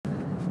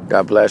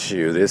God bless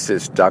you. This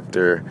is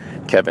Dr.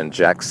 Kevin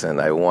Jackson.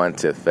 I want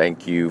to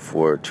thank you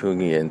for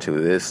tuning into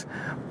this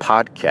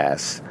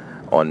podcast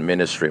on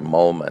Ministry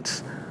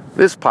Moments.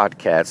 This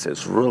podcast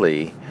is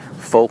really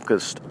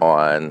focused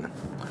on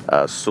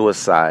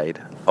suicide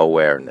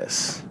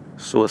awareness.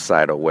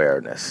 Suicide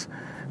awareness.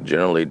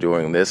 Generally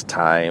during this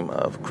time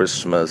of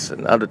Christmas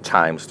and other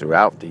times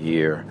throughout the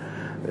year,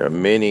 there are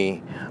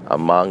many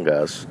among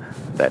us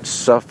that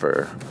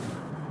suffer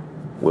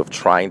with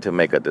trying to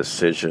make a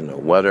decision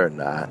of whether or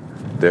not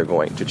they're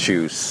going to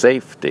choose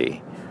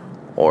safety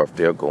or if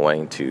they're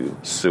going to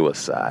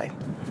suicide.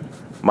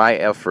 My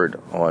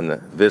effort on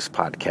this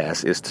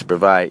podcast is to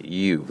provide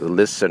you, the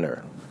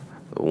listener,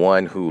 the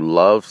one who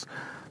loves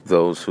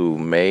those who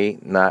may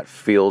not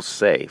feel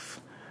safe,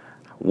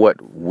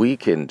 what we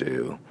can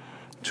do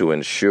to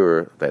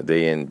ensure that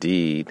they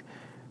indeed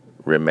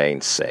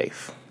remain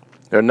safe.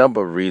 There are a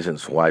number of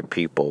reasons why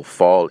people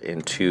fall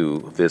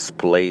into this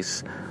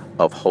place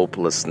of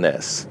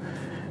hopelessness.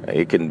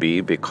 It can be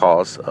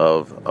because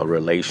of a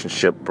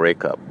relationship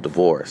breakup,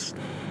 divorce,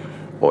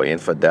 or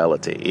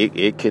infidelity.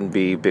 It can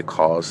be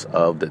because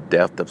of the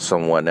death of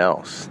someone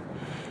else.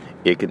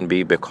 It can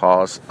be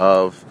because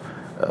of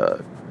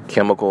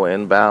chemical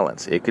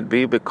imbalance. It could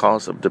be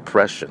because of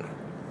depression.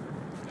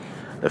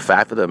 The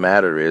fact of the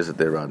matter is that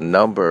there are a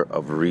number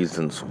of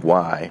reasons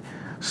why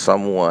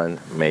someone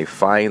may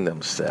find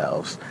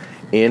themselves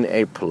in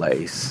a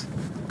place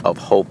of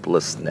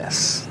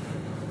hopelessness.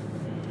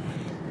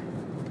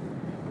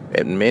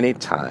 And many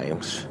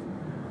times,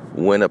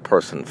 when a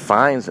person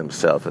finds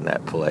himself in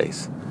that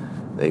place,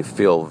 they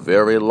feel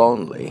very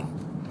lonely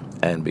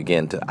and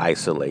begin to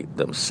isolate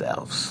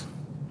themselves.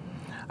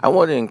 I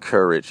want to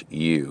encourage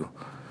you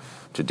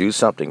to do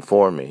something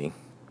for me,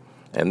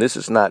 and this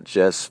is not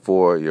just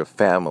for your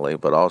family,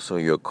 but also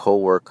your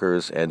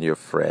coworkers and your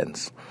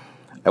friends.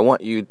 I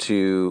want you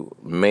to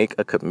make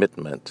a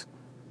commitment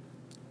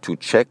to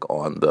check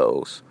on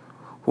those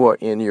who are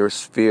in your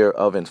sphere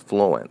of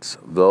influence,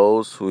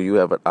 those who you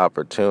have an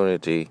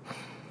opportunity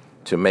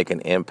to make an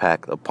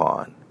impact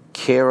upon.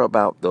 Care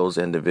about those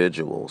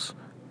individuals.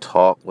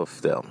 Talk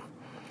with them.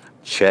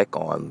 Check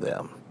on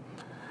them.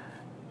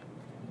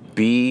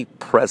 Be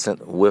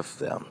present with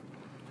them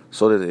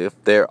so that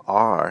if there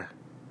are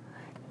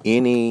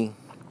any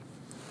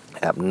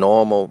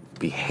abnormal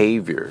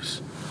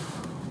behaviors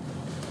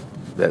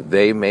that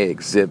they may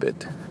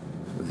exhibit,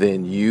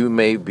 then you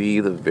may be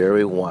the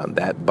very one,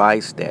 that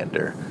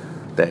bystander,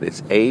 that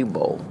is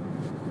able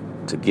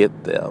to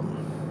get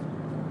them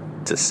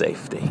to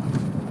safety.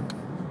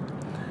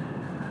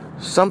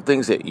 Some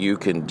things that you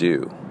can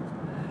do.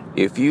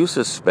 If you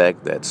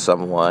suspect that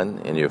someone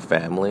in your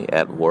family,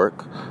 at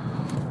work,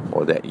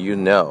 or that you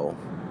know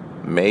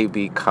may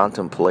be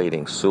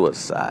contemplating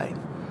suicide,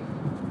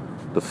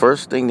 the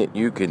first thing that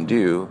you can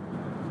do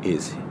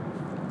is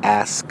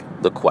ask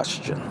the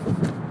question.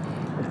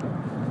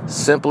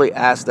 Simply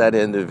ask that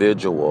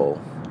individual,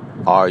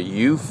 are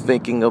you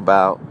thinking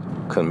about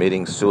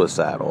committing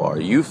suicide, or are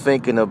you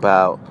thinking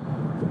about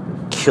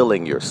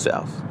killing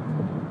yourself?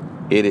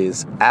 It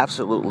is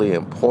absolutely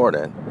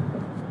important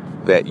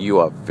that you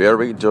are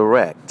very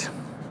direct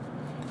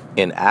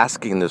in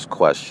asking this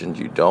question.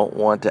 You don't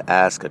want to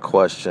ask a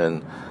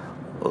question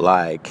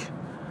like,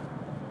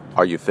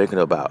 are you thinking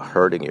about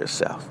hurting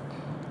yourself?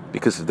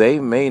 Because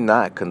they may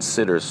not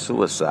consider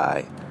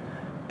suicide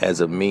as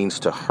a means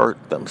to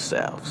hurt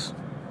themselves.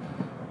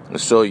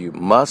 And so you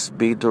must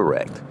be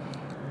direct.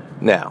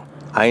 Now,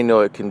 I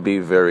know it can be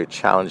very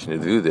challenging to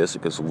do this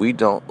because we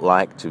don't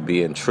like to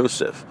be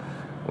intrusive.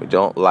 We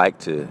don't like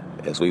to,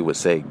 as we would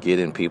say, get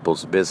in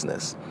people's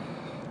business.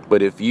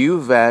 But if you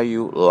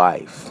value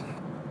life,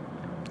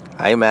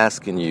 I'm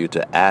asking you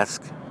to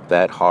ask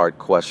that hard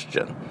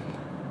question.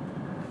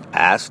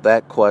 Ask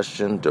that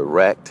question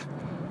direct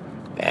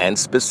and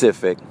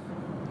specific,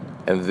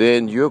 and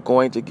then you're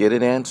going to get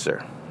an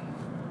answer.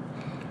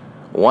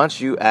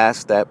 Once you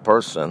ask that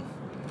person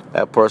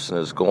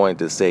is going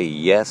to say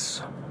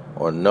yes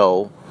or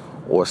no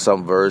or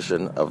some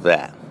version of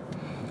that.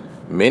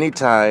 Many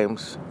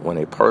times when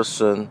a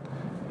person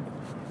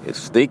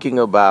is thinking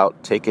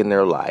about taking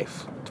their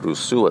life through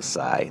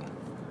suicide,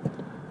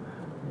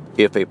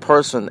 if a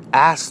person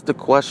asks the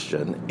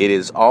question, it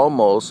is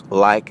almost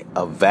like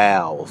a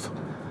valve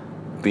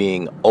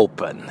being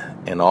open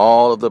and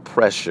all of the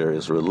pressure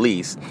is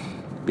released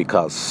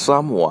because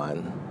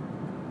someone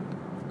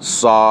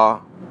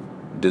saw,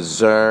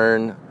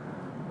 discern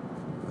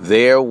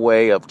their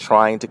way of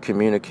trying to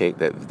communicate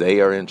that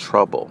they are in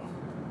trouble,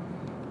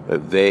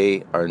 that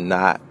they are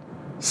not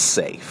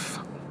safe.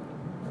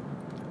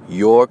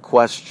 Your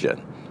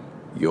question,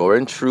 your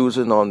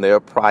intrusion on their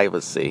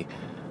privacy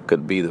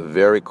could be the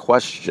very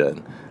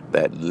question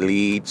that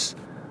leads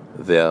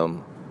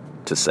them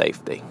to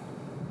safety.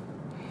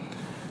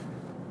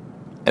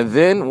 And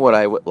then what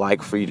I would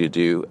like for you to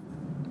do,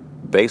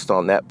 based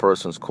on that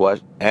person's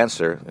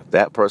answer, if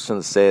that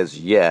person says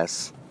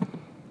yes,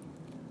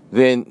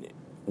 then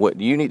what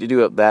you need to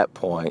do at that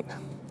point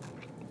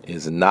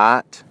is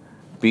not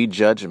be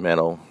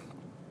judgmental,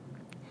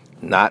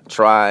 not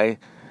try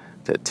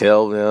to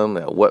tell them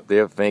that what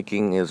they're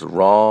thinking is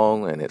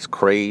wrong and it's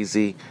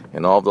crazy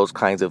and all those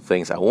kinds of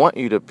things. I want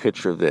you to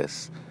picture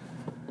this.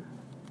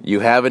 You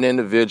have an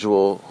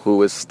individual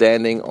who is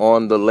standing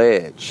on the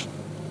ledge,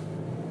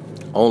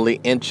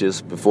 only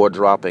inches before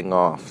dropping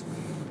off.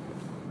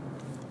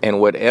 And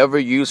whatever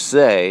you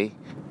say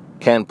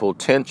can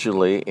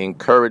potentially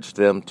encourage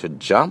them to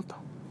jump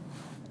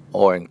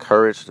or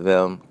encourage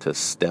them to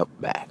step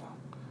back.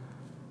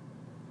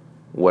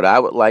 What I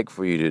would like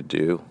for you to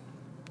do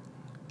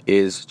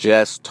is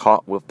just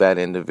talk with that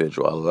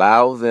individual.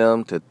 Allow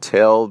them to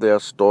tell their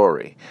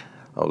story.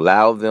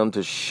 Allow them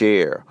to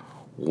share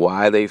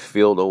why they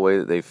feel the way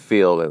that they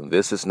feel. And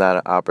this is not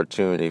an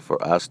opportunity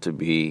for us to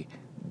be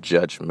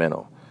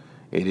judgmental.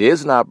 It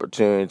is an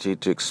opportunity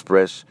to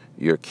express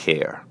your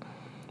care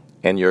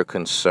and your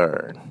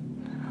concern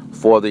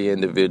for the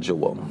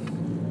individual.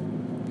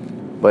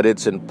 But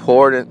it's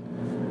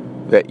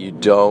important that you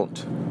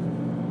don't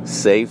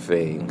say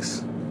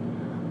things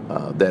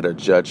that are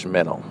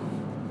judgmental.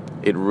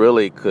 It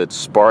really could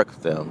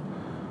spark them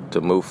to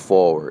move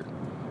forward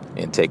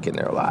in taking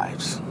their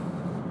lives.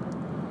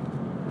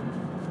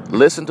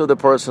 Listen to the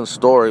person's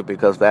story,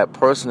 because that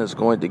person is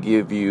going to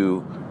give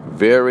you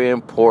very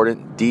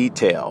important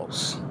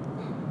details.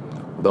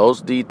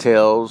 Those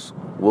details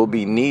will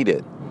be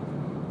needed.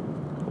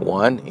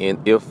 One,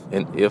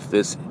 if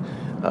this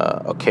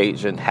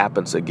occasion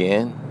happens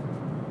again,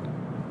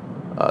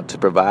 to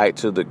provide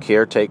to the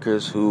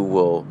caretakers who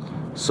will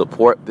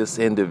support this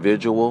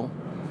individual.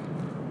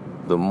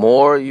 The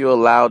more you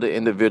allow the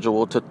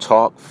individual to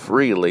talk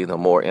freely, the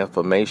more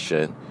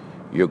information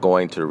you're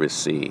going to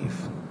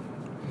receive.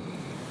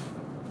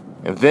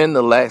 And then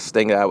the last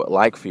thing I would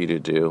like for you to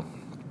do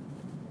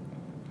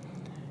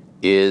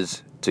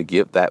is to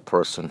give that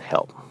person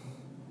help.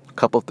 A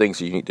couple of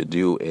things you need to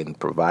do in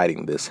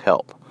providing this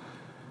help.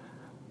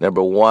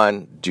 Number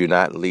one, do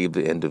not leave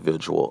the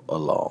individual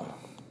alone.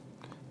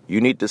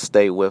 You need to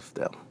stay with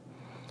them.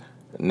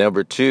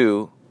 Number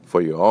two,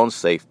 for your own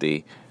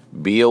safety,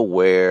 be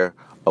aware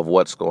of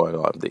what's going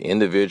on. If the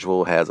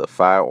individual has a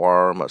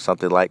firearm or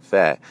something like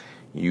that,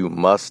 you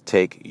must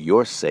take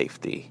your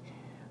safety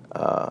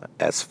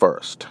as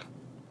first.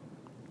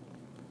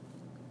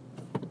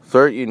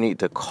 Third, you need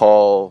to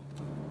call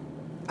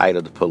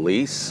either the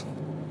police,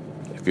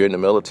 if you're in the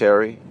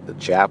military, the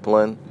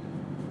chaplain.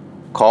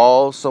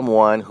 Call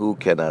someone who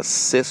can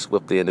assist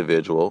with the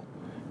individual,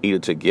 either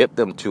to get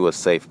them to a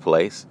safe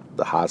place,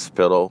 the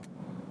hospital,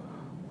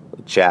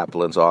 the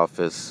chaplain's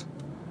office.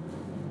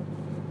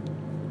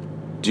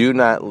 Do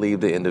not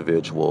leave the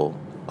individual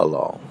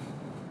alone.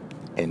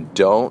 And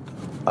don't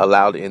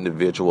allow the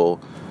individual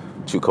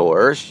to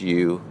coerce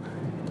you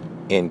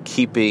in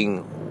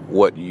keeping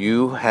what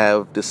you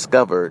have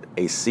discovered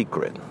a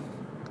secret.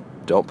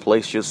 Don't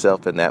place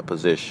yourself in that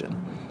position.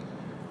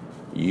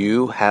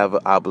 You have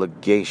an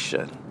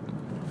obligation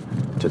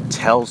to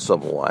tell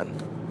someone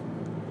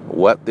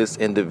what this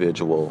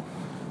individual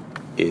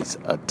is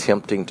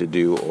attempting to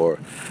do or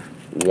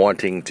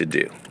wanting to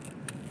do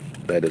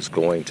that is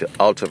going to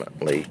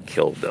ultimately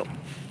kill them.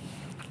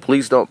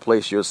 Please don't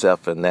place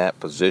yourself in that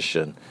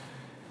position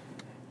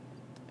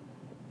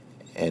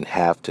and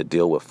have to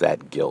deal with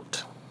that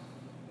guilt.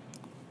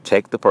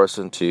 Take the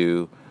person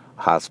to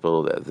a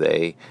hospital that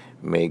they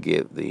may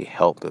get the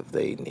help that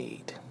they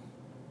need.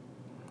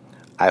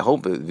 I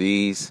hope that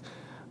these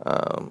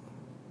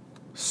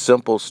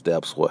simple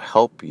steps will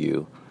help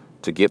you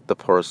to get the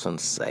person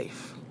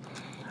safe.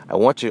 I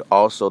want you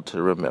also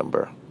to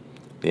remember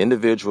the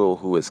individual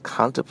who is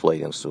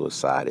contemplating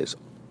suicide is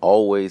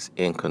always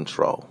in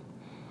control.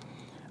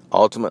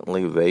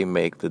 Ultimately, they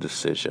make the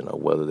decision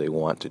of whether they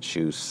want to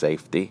choose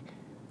safety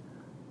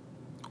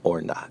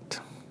or not.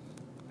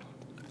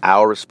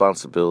 Our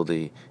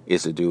responsibility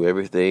is to do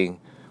everything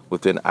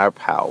within our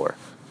power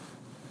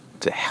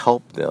to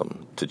help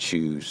them to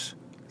choose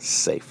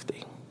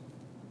safety.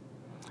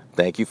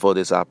 Thank you for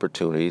this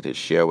opportunity to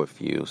share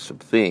with you some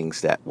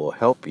things that will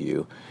help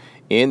you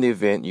in the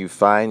event you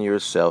find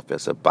yourself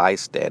as a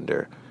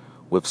bystander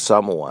with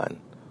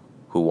someone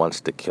who wants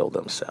to kill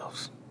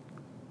themselves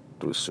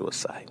through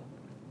suicide.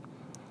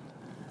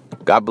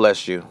 God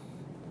bless you.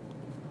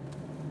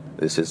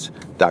 This is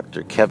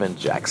Dr. Kevin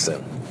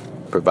Jackson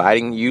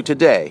providing you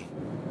today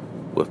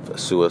with a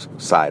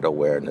suicide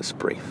awareness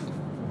brief.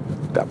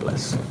 God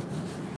bless.